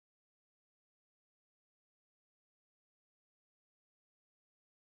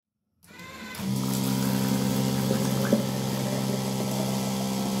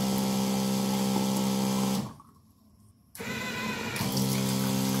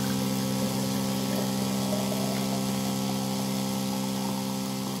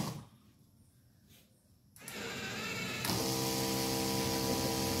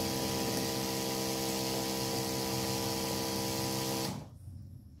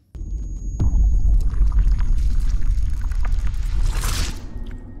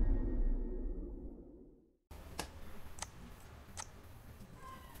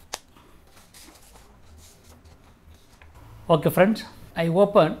Okay friends, I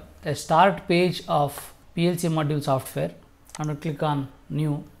opened a start page of PLC module software and click on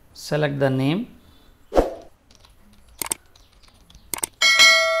new, select the name,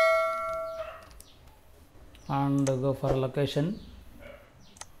 and go for location.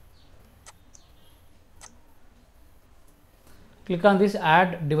 Click on this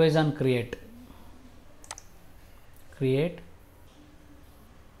add device and create.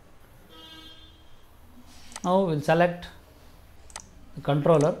 Now we will select the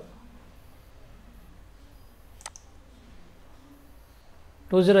controller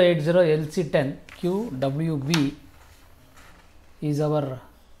 2080 LC10 QWB is our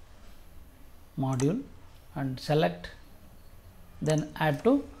module, and select, then add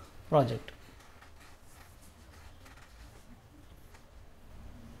to project.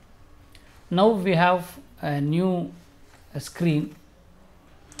 Now we have a new screen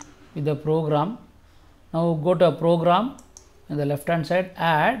with the program. Now go to a program in the left hand side,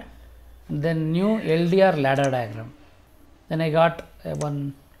 add, and then new LDR ladder diagram. Then I got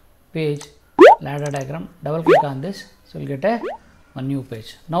one page ladder diagram. Double click on this, so we'll get one new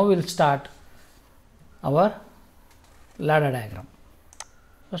page. Now we'll start our ladder diagram.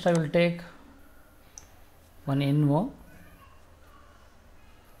 First I will take one NO.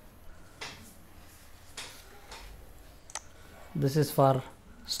 This is for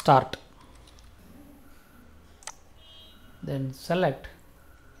start. Then select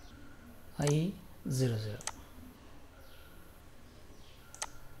I00.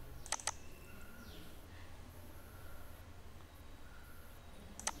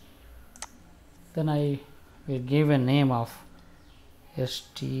 Then I will give a name of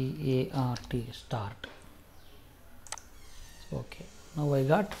START, start. Okay, now I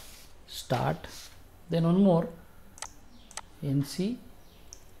got start. Then one more NC,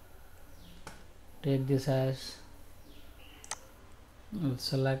 take this as, we'll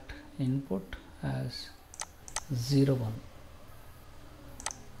select input as 01,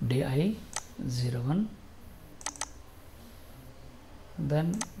 DI 01.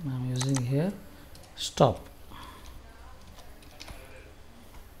 Then I am using here stop.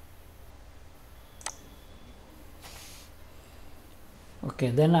 Okay,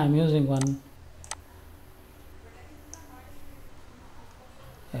 then I am using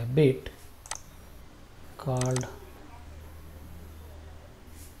a bit called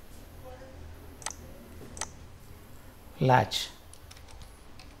latch.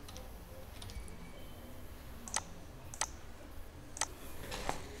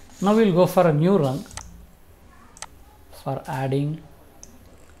 Now we will go for a new rung for adding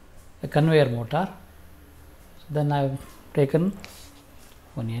a conveyor motor. So then I have taken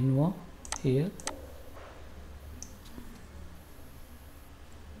one NO here,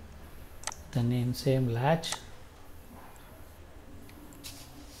 the name same latch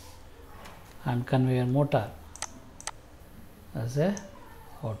and conveyor motor as a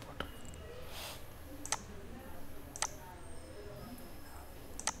output.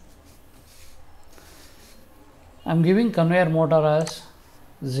 I am giving conveyor motor as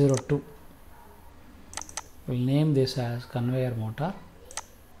 02. We will name this as conveyor motor.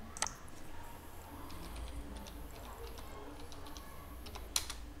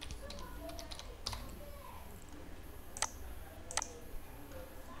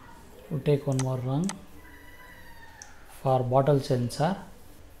 We will take one more rung for bottle sensor.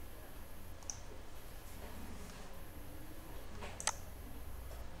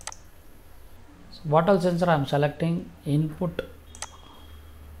 So bottle sensor I am selecting input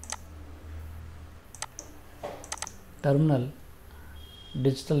terminal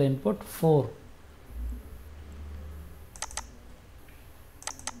digital input 4.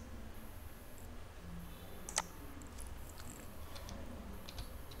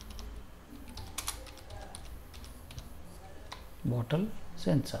 Bottle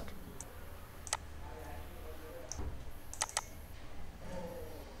sensor.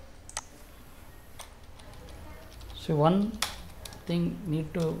 So one thing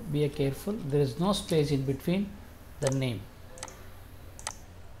need to be careful, there is no space in between the name.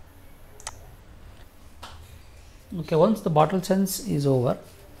 Okay, once the bottle sense is over,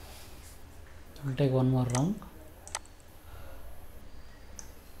 I will take one more rung.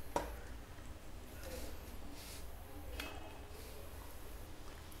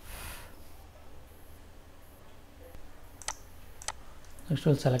 Next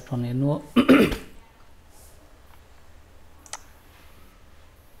we will select one NO.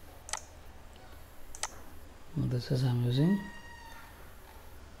 This is I am using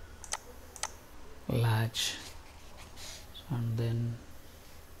latch, and then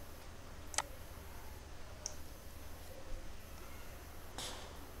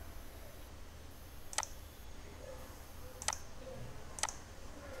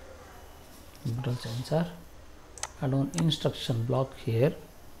control sensor, and one instruction block here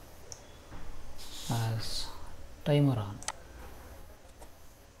as timer on.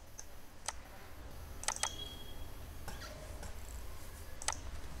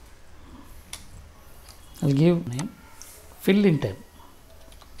 I'll give name filling time,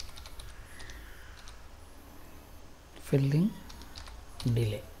 filling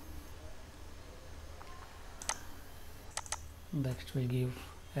delay. Next we'll give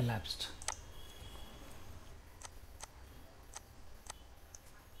elapsed.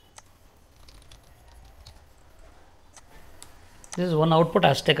 This is one output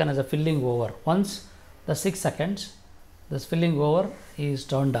as taken as a filling over. Once the 6 seconds, this filling over is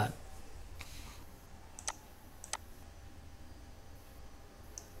turned on.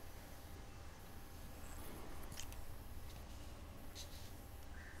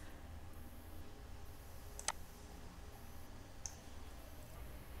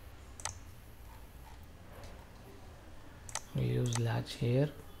 We use latch here,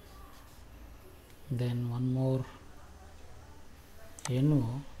 then one more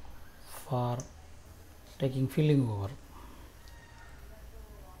NO for taking filling over.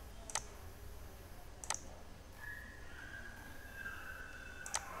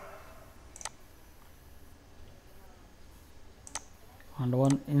 And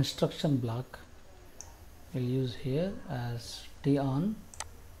one instruction block we'll use here as T on.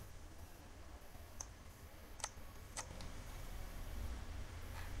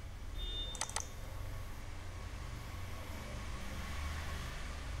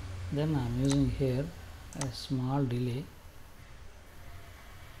 Then I am using here a small delay.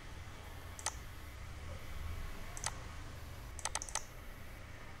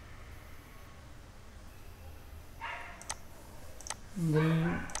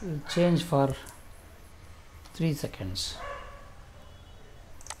 We'll change for 3 seconds.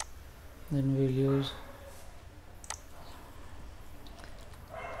 Then we'll use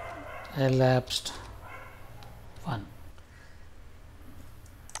elapsed 1.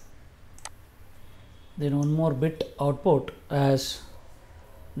 Then one more bit output as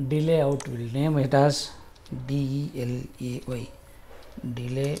delay out, will name it as DELAY,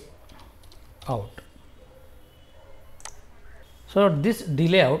 delay out. So this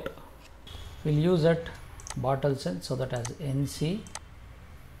delay out will use at bottle sense, so that as NC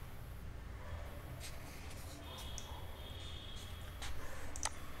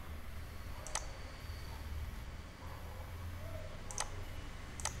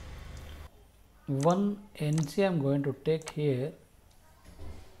one NC I am going to take here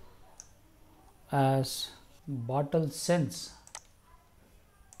as bottle sense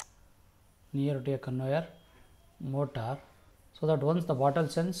near to a conveyor motor, so that once the bottle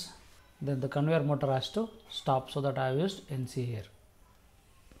sense, then the conveyor motor has to stop, so that I have used NC here.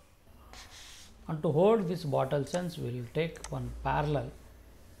 And to hold this bottle sense, we will take one parallel,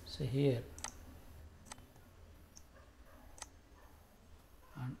 say here,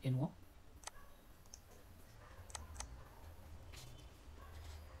 and in.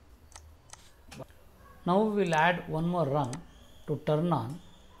 Now we will add one more run to turn on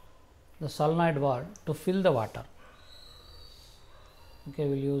the solenoid valve to fill the water. Okay,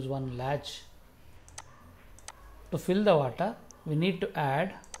 we will use one latch to fill the water. We need to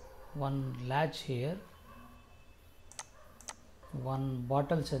add one latch here, one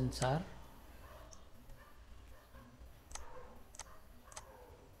bottle sensor,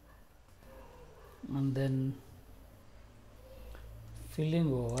 and then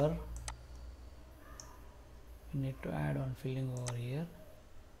filling over. We need to add one filling over here.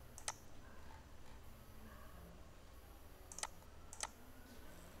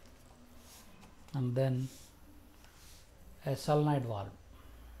 And then a solenoid valve.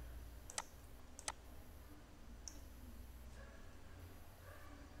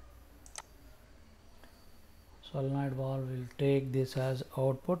 Solenoid valve will take this as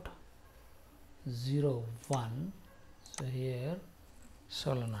output 0 1. So here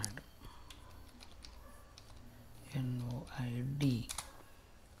solenoid, NOID,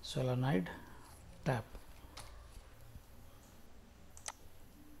 solenoid tap.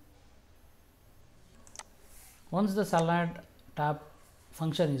 Once the solenoid tap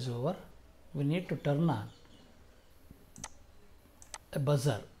function is over, we need to turn on a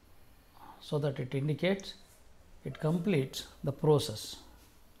buzzer, so that it indicates it completes the process.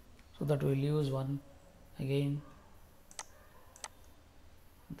 So that we will use one again,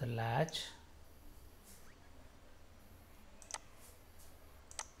 the latch,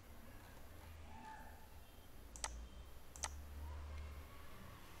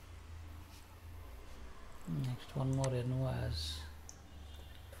 next one more NO as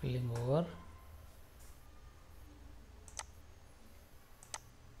filling over,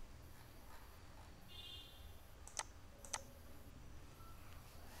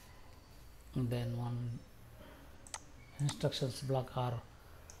 then one instructions block or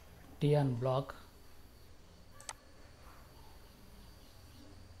TN block.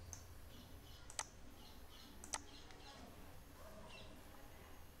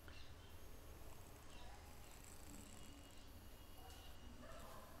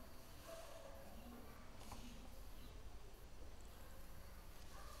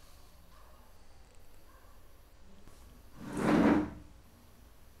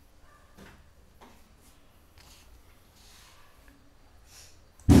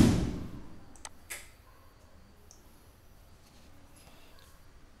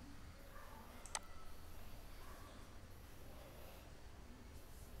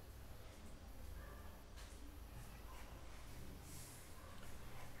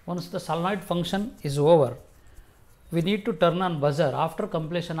 Once the solenoid function is over, we need to turn on buzzer after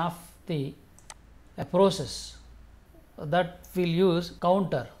completion of the process. That will use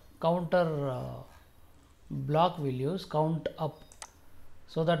counter block will use count up,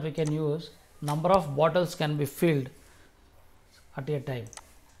 so that we can use number of bottles can be filled at a time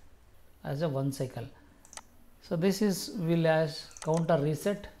as a one cycle. So this is will as counter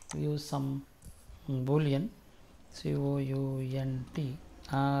reset. We use some boolean count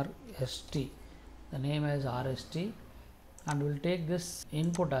RST, the name is RST, and we'll take this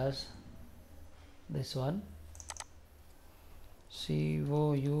input as this one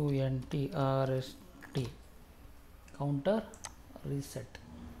count RST, counter reset,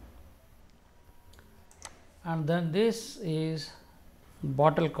 and then this is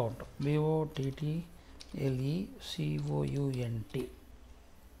bottle count BOTTLE COUNT.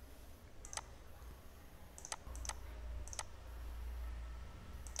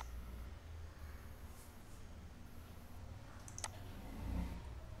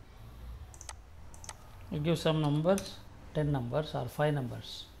 We give some numbers, 10 numbers or 5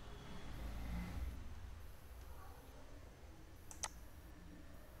 numbers.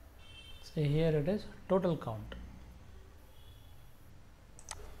 So here it is total count.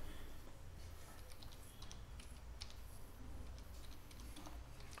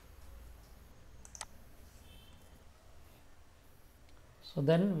 So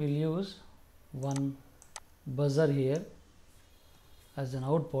then we'll use one buzzer here as an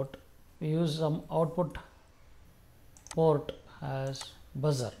output. We use some output port as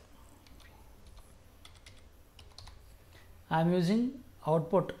buzzer. I am using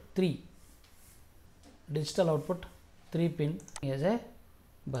output 3, digital output 3 pin as a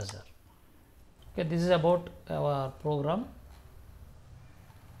buzzer. Okay, this is about our program.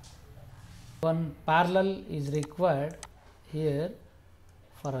 One parallel is required here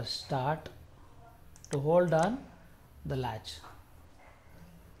for a start to hold on the latch.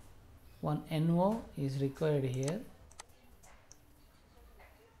 One NO is required here.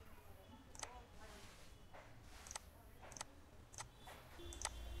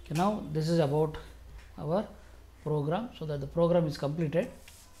 Okay, now this is about our program, so that the program is completed.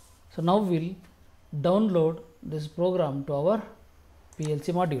 So now we'll download this program to our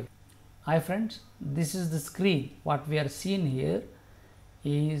PLC module. Hi friends, this is the screen. What we are seeing here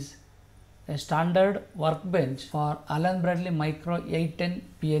is a standard workbench for Allen Bradley Micro810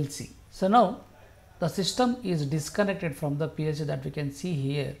 PLC. So now the system is disconnected from the PLC that we can see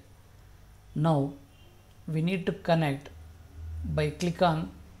here. Now we need to connect by click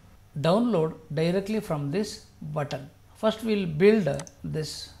on download directly from this button. First we will build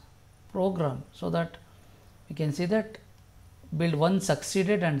this program so that we can see that build 1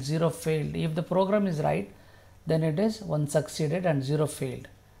 succeeded and 0 failed. If the program is right, then it is 1 succeeded and 0 failed.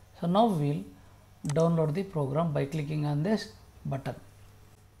 So now we will download the program by clicking on this button.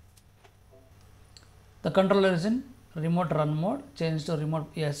 The controller is in remote run mode, change to remote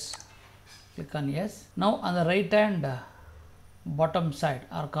yes, click on yes. Now on the right hand bottom side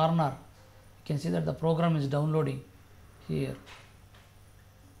or corner, you can see that the program is downloading here.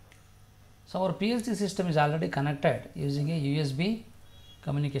 So our PLC system is already connected using a USB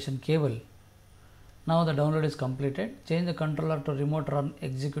communication cable. Now the download is completed. Change the controller to remote run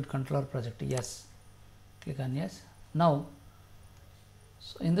execute controller project, yes, click on yes. Now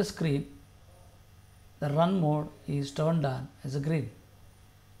so in the screen the run mode is turned on as a green.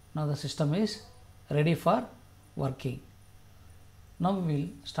 Now the system is ready for working. Now we will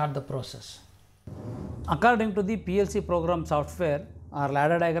start the process. According to the PLC program software or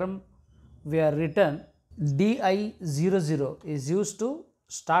ladder diagram, we are written DI00 is used to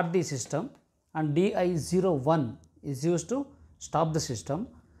start the system and DI01 is used to stop the system,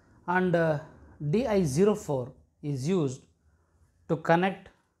 and DI04 is used to connect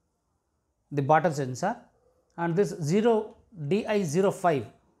the bottle sensor, and this DI05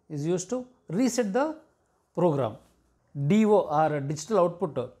 is used to reset the program. DO or digital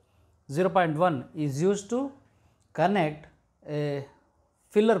output 0.1 is used to connect a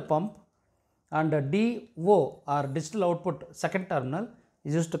filler pump, and DO or digital output second terminal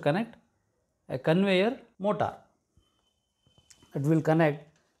is used to connect a conveyor motor. It will connect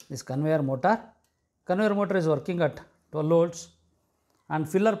this conveyor motor. Conveyor motor is working at 12 volts and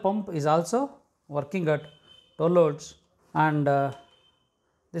filler pump is also working at 12 volts, and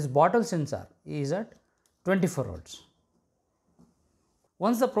this bottle sensor is at 24 volts.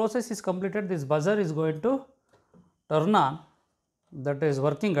 Once the process is completed, this buzzer is going to turn on, that is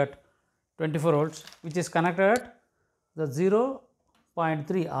working at 24 volts, which is connected at the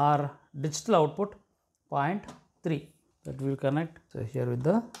 0.3 or digital output 0.3, that will connect here with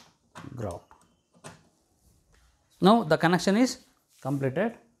the ground. Now the connection is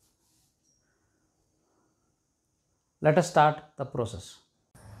completed. Let us start the process.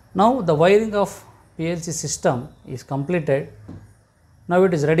 Now the wiring of PLC system is completed. Now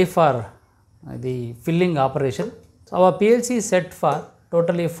it is ready for the filling operation. So our PLC is set for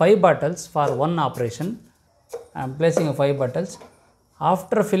totally 5 bottles for one operation. I am placing 5 bottles.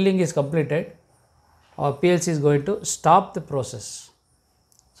 After filling is completed, our PLC is going to stop the process.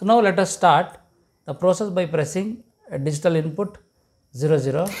 So now let us start the process by pressing a digital input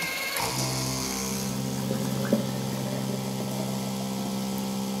 00.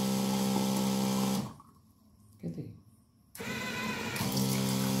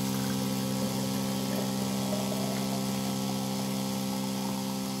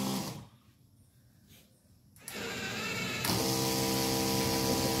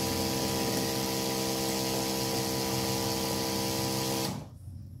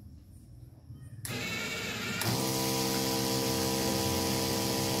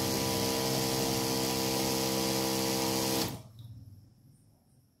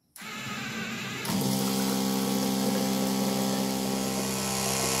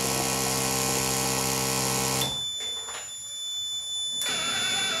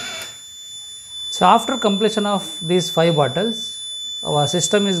 So after completion of these 5 bottles, our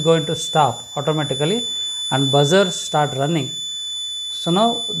system is going to stop automatically and buzzer start running. So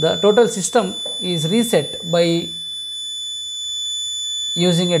now the total system is reset by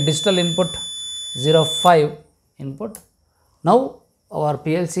using a digital input 05 input. Now our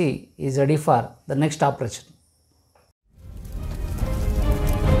PLC is ready for the next operation.